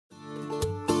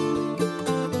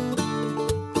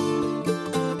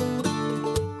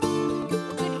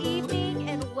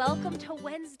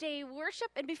Wednesday worship.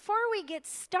 And before we get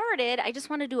started, I just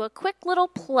want to do a quick little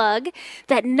plug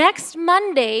that next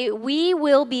Monday we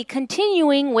will be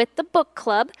continuing with the book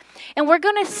club. And we're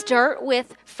going to start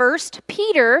with 1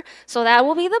 Peter. So that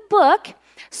will be the book.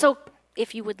 So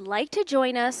if you would like to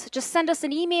join us, just send us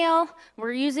an email.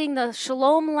 We're using the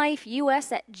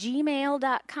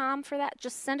shalomlifeus@gmail.com for that.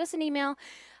 Just send us an email.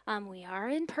 We are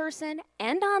in person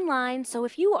and online, so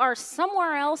if you are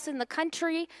somewhere else in the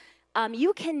country,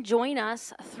 you can join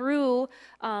us through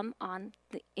online,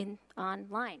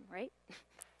 right?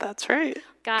 That's right.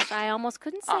 Gosh, I almost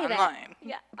couldn't say that. Online.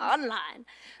 Yeah, online.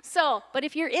 So, but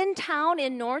if you're in town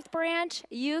in North Branch,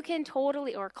 you can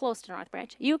totally, or close to North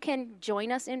Branch, you can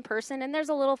join us in person, and there's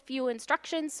a little few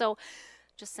instructions, so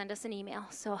just send us an email.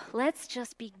 So let's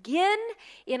just begin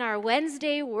in our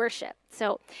Wednesday worship.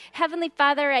 So Heavenly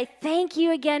Father, I thank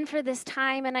you again for this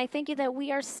time, and I thank you that we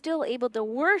are still able to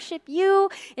worship you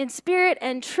in spirit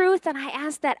and truth. And I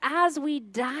ask that as we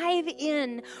dive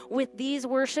in with these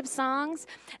worship songs,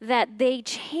 that they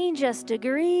change us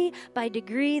degree by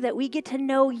degree, that we get to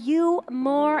know you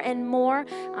more and more,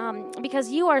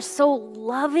 because you are so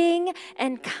loving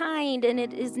and kind, and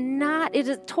it is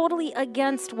totally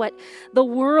against what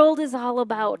the world is all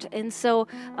about. And so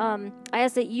I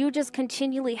ask that you just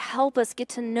continually help us get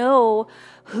to know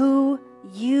who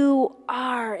you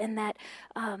are, and that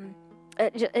I'm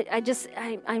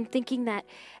thinking that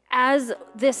as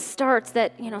this starts,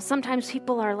 that sometimes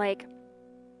people are like,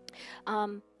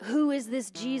 who is this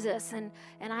Jesus? And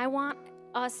I want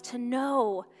us to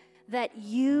know that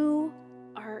you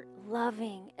are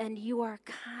loving and you are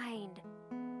kind.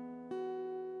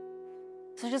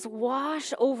 So just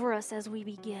wash over us as we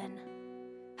begin.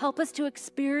 Help us to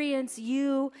experience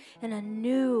you in a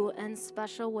new and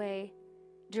special way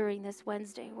during this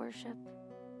Wednesday worship.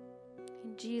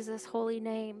 In Jesus' holy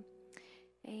name,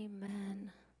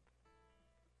 amen.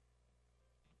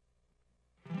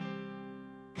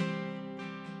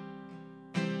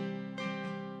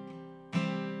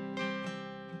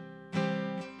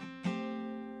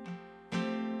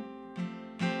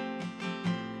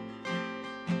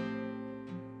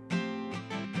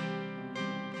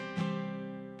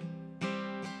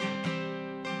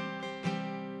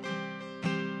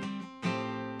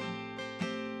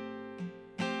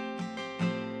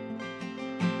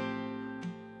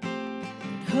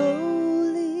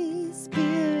 Holy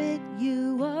Spirit,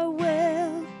 you are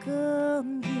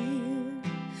welcome here.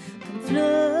 Come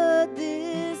flood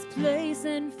this place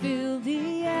and fill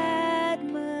the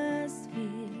atmosphere.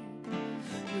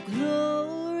 Your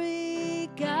glory,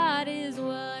 God, is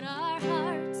what our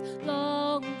hearts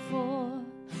long for,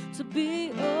 to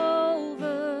be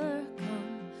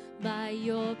overcome by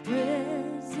your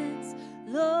presence,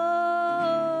 Lord.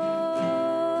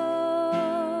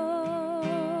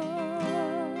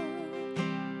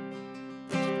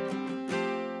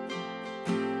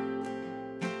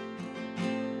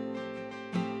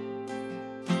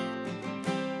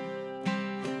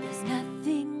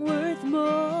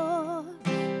 More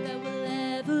that will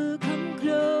ever come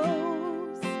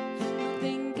close,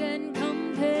 nothing can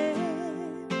compare.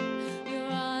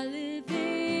 You're our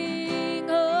living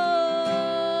hope.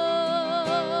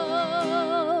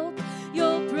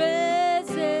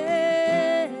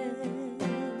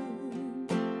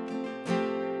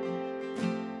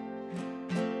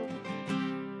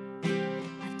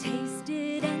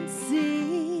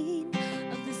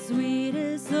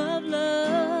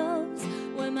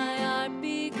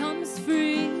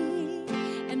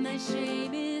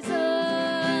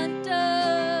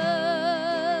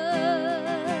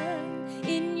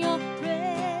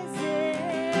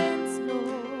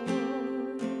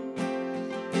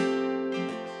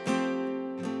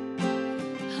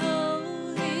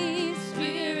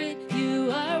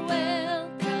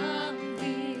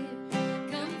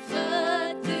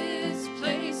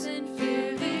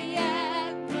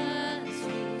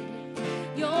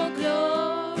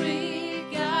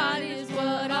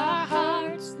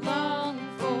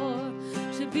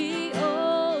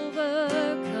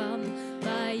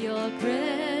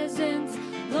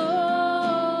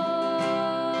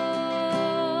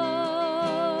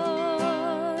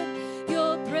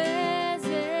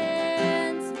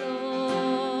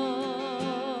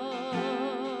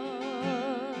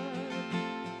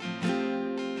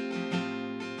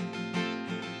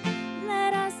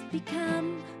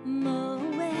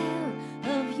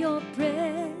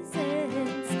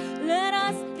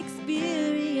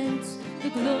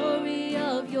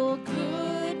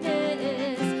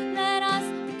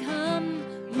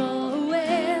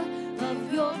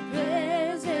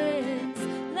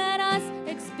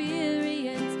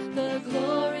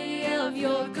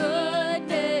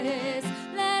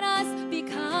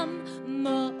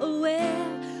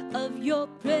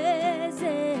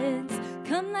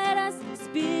 us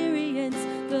experience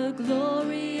the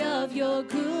glory of your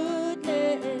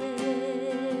goodness.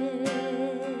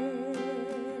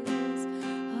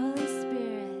 Holy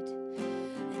Spirit,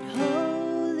 and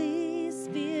Holy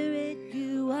Spirit,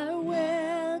 you are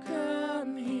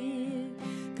welcome here.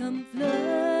 Come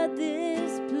flood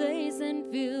this place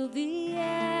and fill the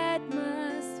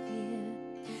atmosphere.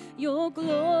 Your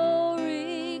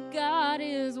glory, God,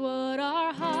 is what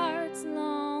our hearts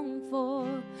long for,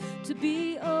 to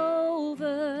be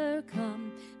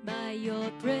overcome by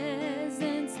your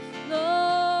presence,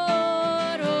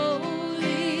 Lord.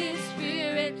 Holy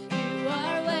Spirit, you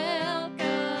are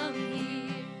welcome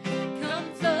here. Come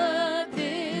flood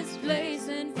this place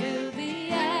and fill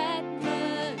the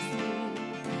atmosphere.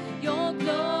 Your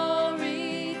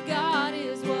glory, God,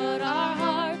 is what our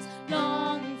hearts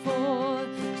long for,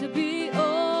 to be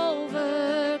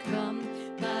overcome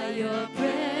by your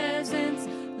presence,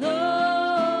 Lord.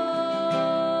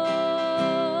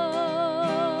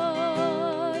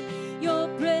 Your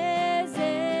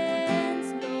presence,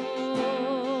 Lord.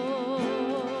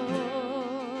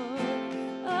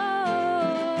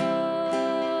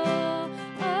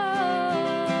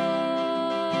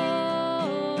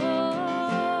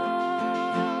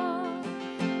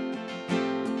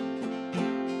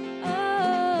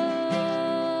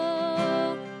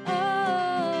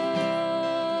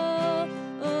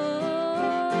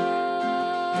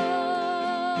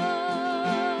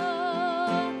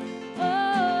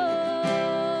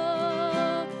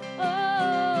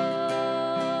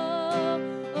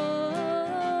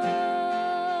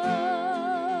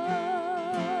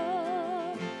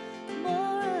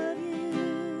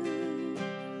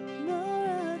 More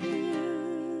of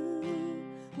you,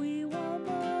 we want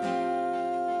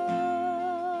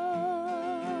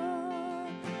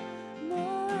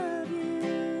more of you,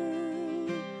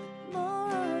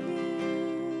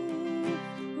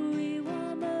 we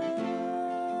want more.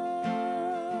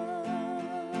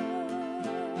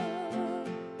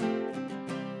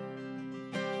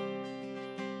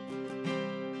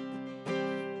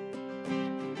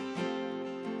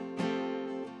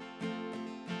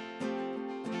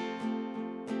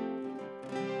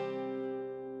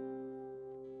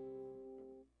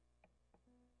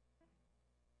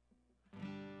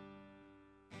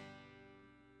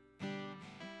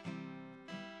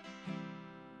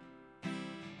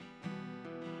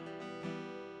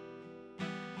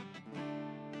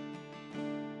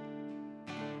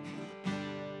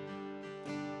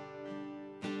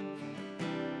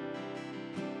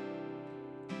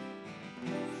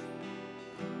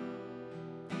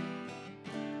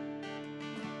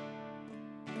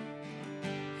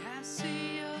 I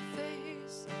see your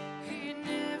face in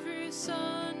every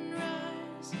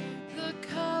sunrise. The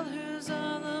colors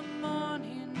of the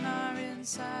morning are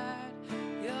inside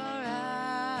your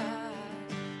eyes.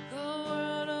 The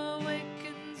world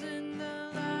awakens in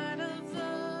the light of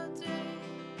the day.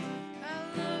 I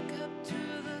look up to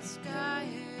the sky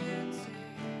and say,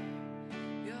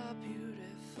 you're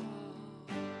beautiful.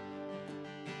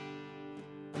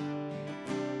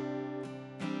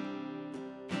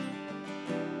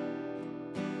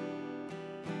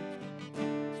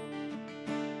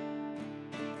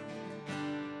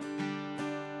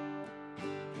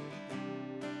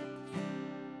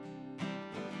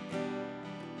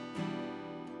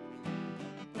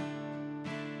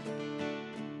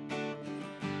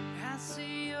 I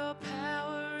see your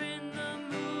power in the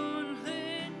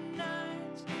moonlit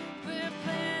night, where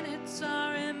planets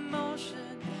are in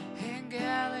motion and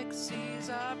galaxies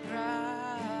are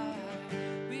bright.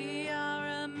 We are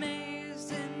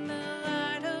amazed in the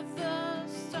light of the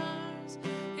stars.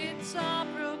 It's all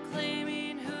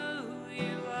proclaiming who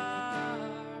you are.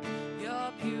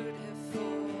 You're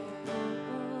beautiful.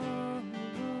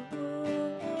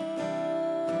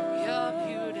 You're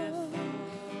beautiful.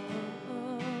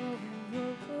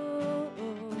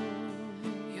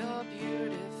 You're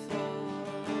beautiful.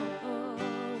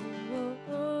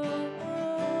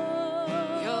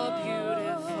 You're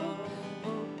beautiful.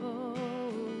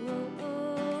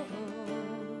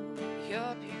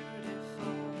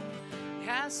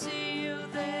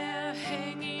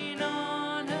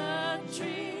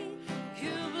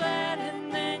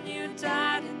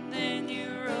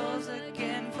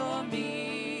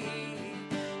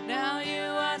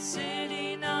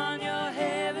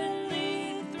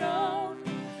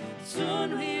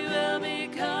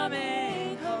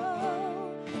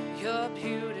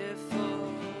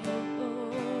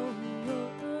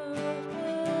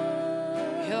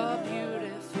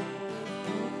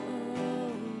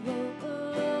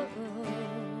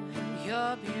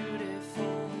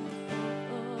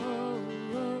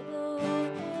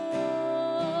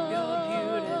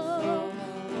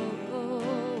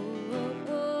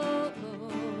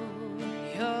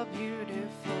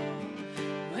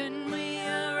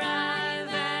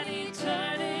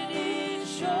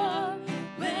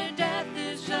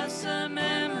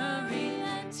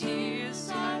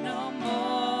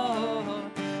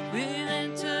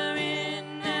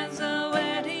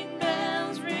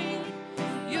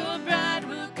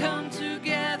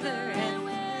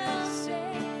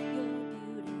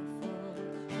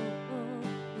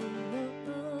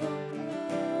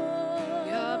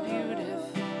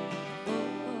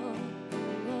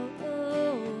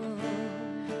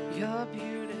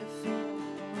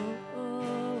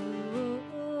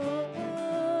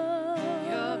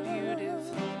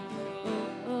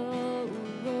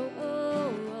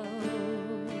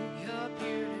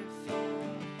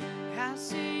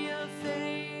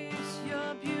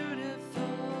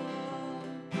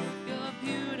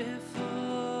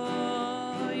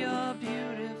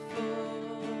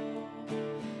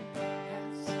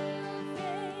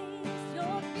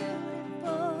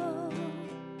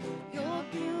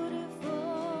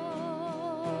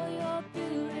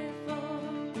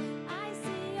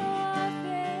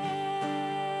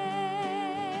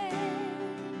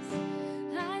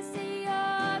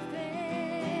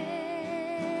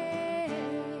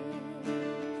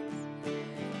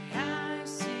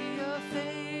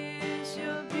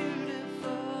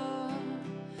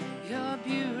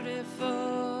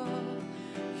 beautiful.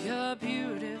 You're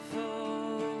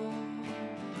beautiful.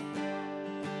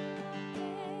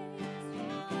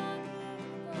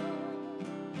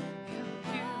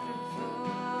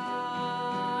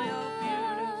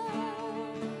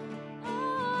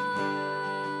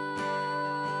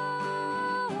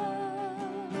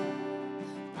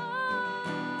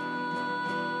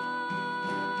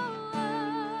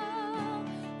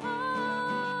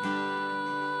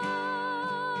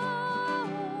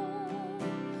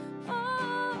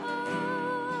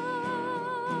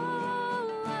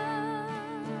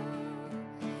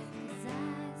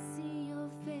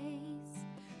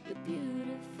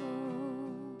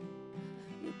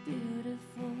 You're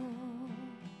beautiful.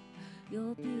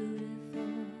 You're beautiful. You're beautiful.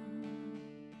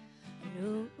 And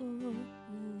oh, oh,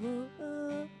 oh, oh,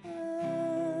 oh,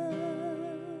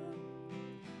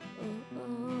 oh, oh,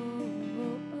 oh,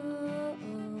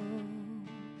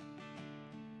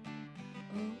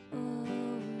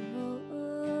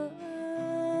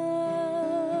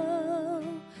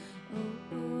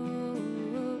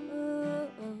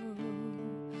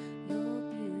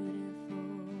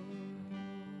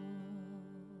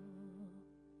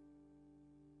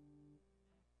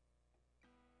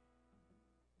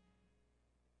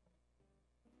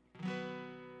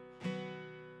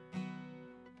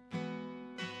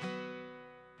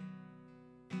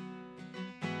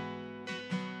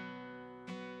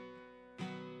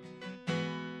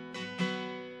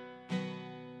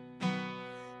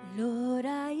 Lord,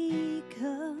 I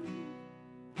come,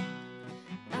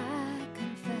 I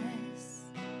confess,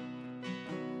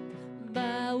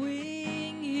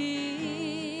 bowing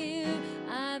here,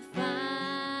 I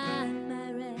find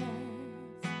my rest,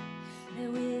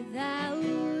 and without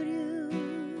you,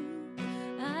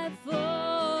 I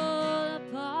fall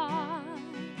apart.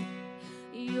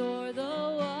 You're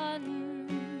the one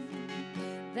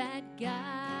that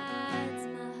guides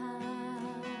my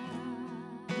heart.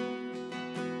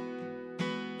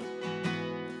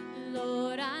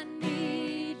 Lord, I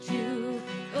need you.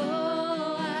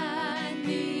 Oh, I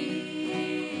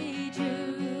need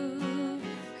you.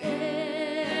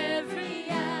 Every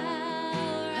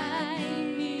hour I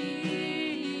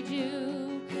need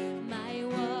you. My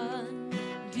one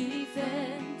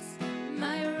defense,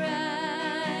 my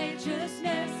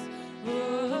righteousness.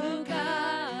 Oh,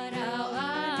 God, how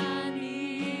I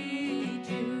need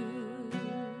you.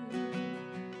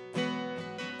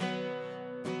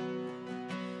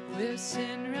 Where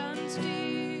sin runs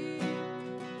deep,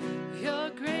 your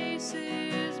grace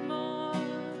is more.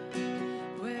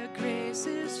 Where grace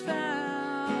is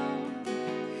found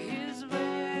is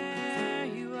where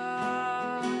you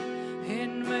are.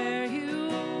 And where you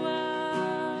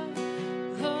are,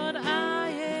 Lord, I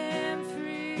am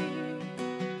free.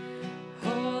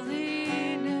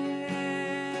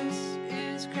 Holiness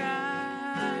is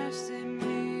Christ in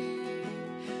me.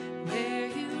 Where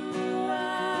you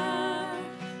are,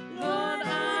 Lord,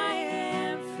 I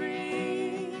am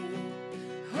free.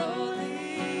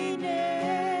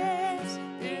 Holiness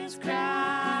is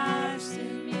Christ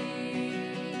in me.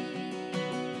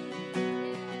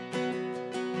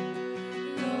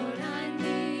 Lord, I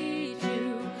need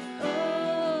you.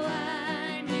 Oh,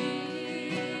 I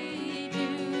need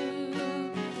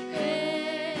you.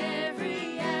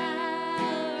 Every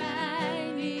hour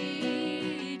I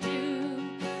need you.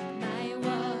 My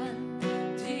one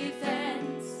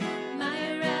defense, my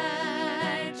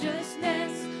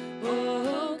righteousness.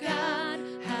 Oh, God,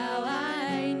 how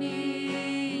I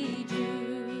need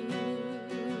you.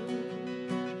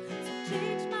 So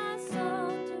teach my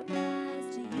soul to rise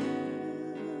to you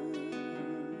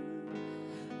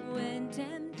when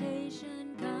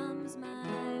temptation comes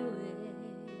my way,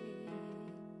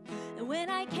 and when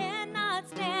I cannot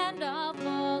stand or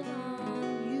fall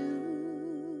on you.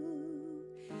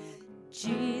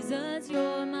 Jesus,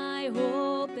 you're my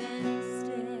hope and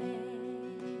stay.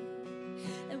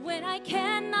 And when I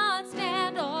cannot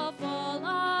stand or fall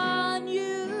on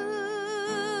you,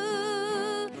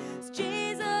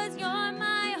 Jesus, you're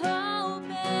my hope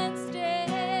and stay.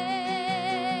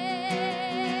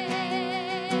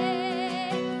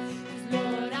 'Cause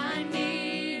Lord, I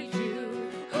need you.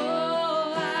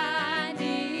 Oh, I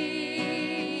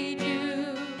need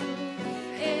you.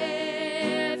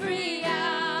 Every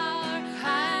hour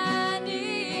I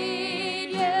need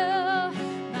you.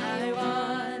 My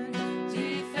one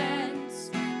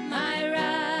defense,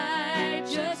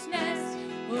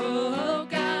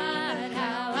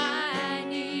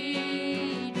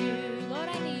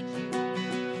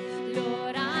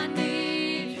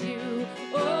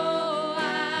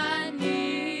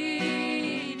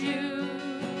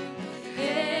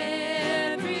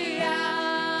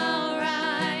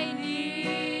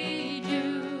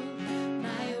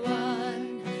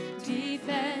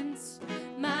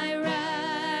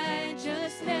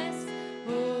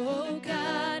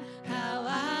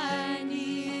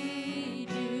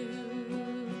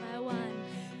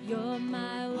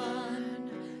 my one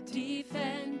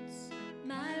defense,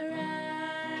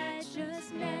 my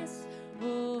righteousness.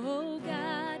 Oh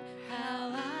God,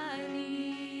 how I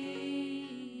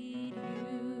need you.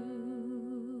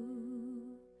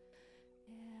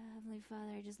 Yeah, Heavenly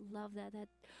Father, I just love that. That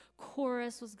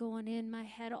chorus was going in my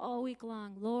head all week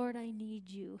long. Lord, I need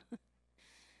you.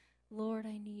 Lord,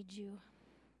 I need you.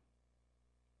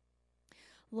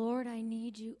 Lord, I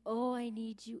need you. Oh, I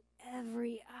need you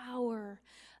every hour.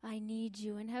 I need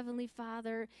you. And Heavenly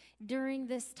Father, during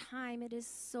this time, it is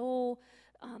so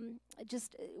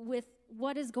just with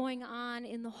what is going on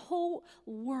in the whole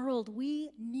world, we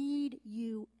need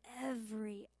you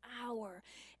every hour.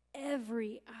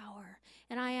 Every hour.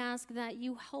 And I ask that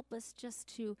you help us just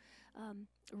to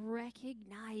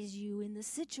recognize you in the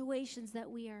situations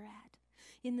that we are at,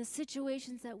 in the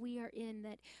situations that we are in,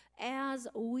 that as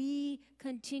we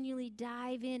continually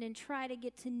dive in and try to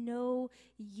get to know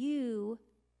you,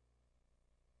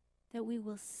 that we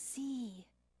will see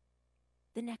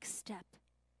the next step.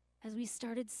 As we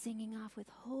started singing off with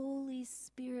Holy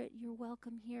Spirit, you're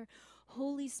welcome here.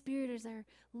 Holy Spirit is our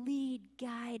lead,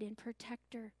 guide, and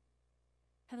protector.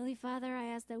 Heavenly Father, I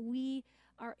ask that we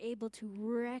are able to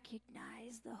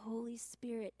recognize the Holy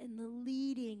Spirit and the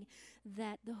leading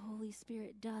that the Holy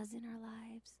Spirit does in our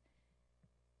lives.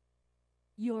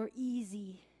 You're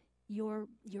easy. Your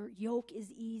yoke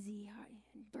is easy and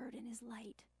burden is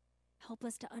light. Help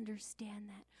us to understand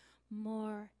that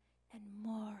more and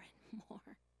more and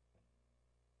more.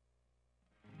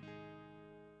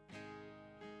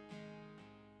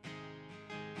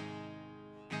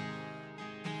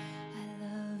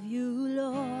 You,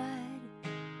 Lord,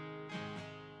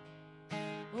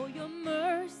 oh, your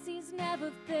mercies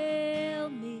never fail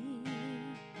me.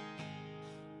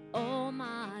 All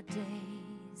my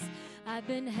days I've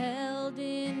been held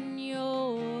in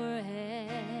your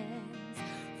hands.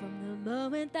 From the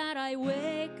moment that I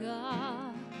wake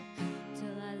up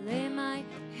till I lay my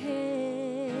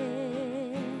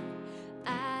head,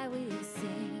 I will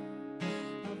sing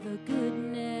of the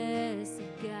goodness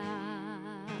of God.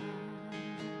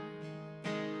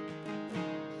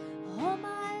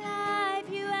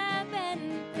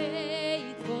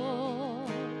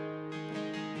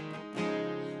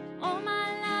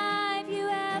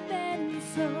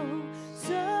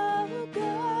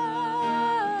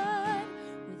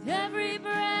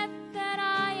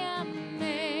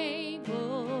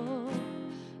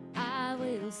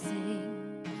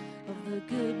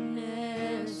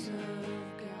 Goodness of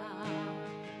God,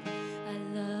 I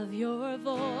love your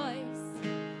voice.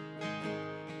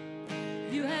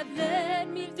 You have led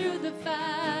me through the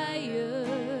fire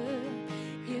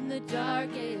in the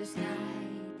darkest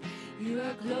night. You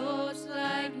are close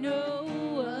like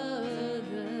no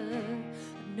other.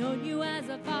 I've known you as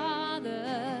a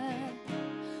father.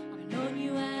 I've known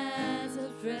you as a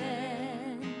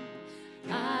friend.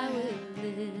 I will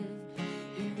live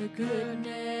in the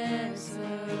goodness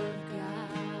of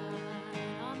God.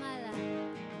 All my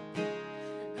life,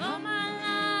 all my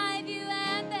life you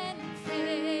have been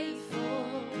faithful.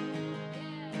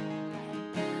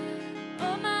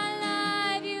 All my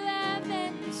life you have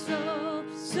been so,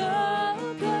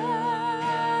 so good.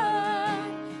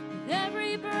 With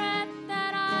every breath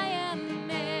that I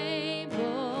am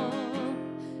able,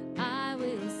 I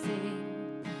will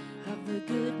sing of the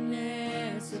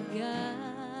goodness of God.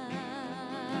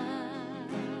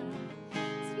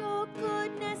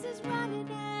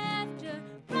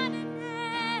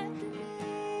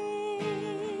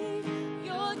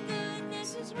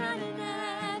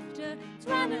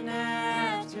 Running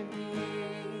after me.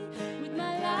 With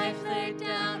my life laid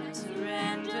down, I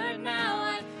surrender now.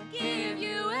 I give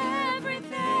you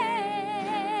everything.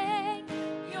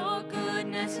 Your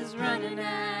goodness is running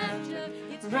after,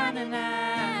 it's running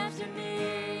after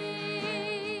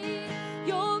me.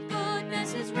 Your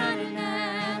goodness is running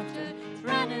after, it's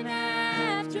running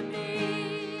after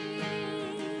me.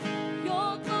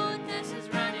 Your goodness is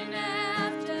running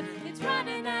after, it's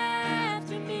running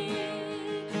after me.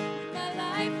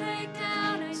 Life laid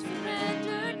down, I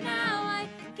surrender now. I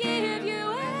give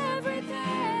you everything.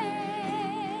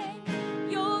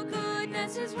 Your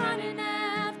goodness is running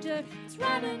after, it's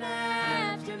running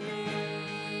after me.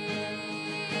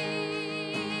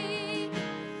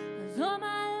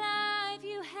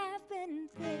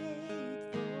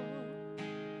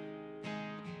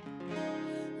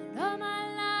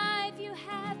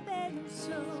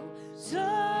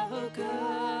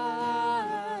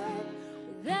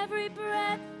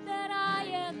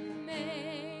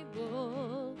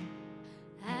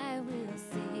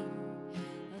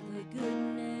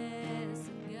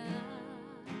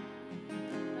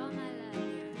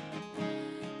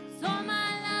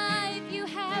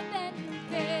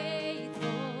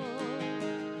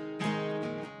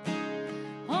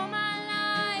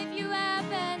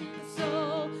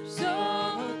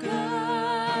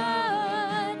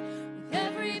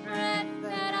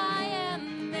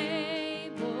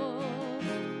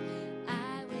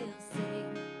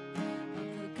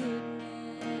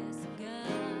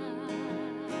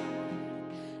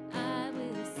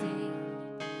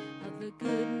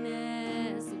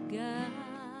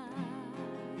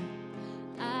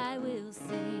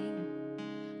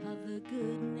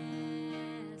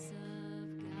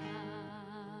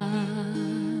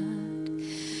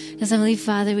 Because Heavenly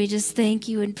Father, we just thank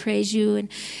you and praise you. And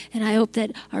I hope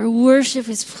that our worship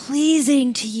is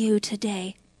pleasing to you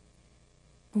today.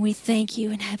 And we thank you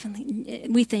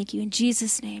we thank you in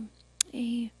Jesus' name.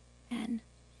 Amen.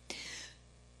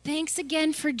 Thanks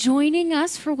again for joining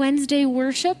us for Wednesday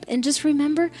worship. And just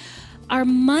remember, our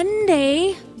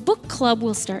Monday book club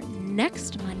will start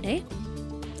next Monday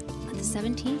on the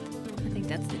 17th. I think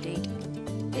that's the date.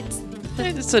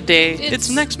 It's a day. It's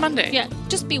next Monday. Yeah,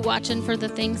 just be watching for the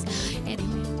things.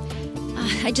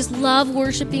 Anyway, I just love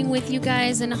worshiping with you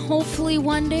guys, and hopefully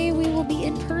one day we will be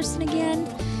in person again.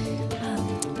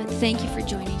 But thank you for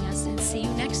joining us, and see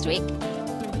you next week.